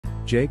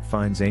Jake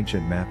finds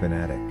ancient map in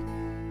attic.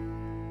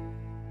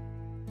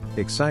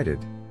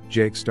 Excited,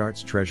 Jake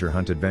starts treasure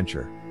hunt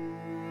adventure.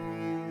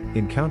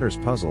 Encounters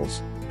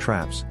puzzles,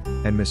 traps,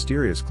 and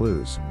mysterious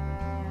clues.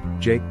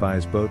 Jake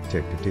buys boat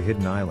ticket to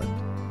hidden island.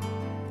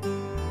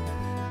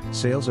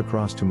 Sails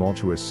across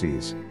tumultuous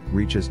seas,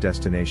 reaches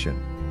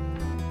destination.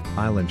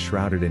 Island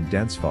shrouded in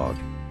dense fog,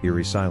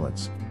 eerie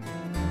silence.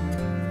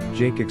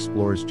 Jake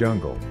explores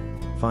jungle,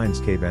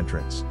 finds cave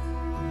entrance.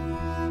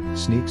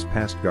 Sneaks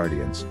past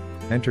guardians,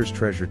 enters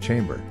treasure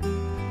chamber.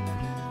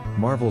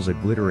 Marvels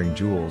at glittering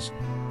jewels,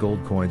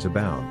 gold coins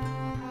abound.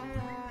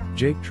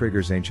 Jake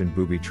triggers ancient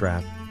booby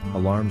trap,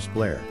 alarms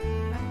blare.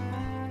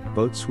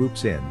 Boat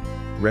swoops in,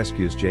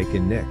 rescues Jake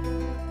and Nick.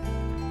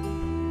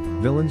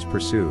 Villains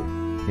pursue,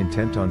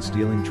 intent on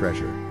stealing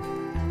treasure.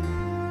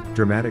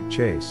 Dramatic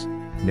chase,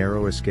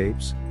 narrow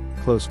escapes,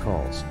 close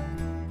calls.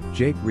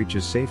 Jake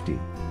reaches safety,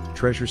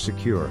 treasure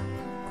secure,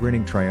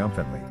 grinning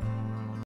triumphantly.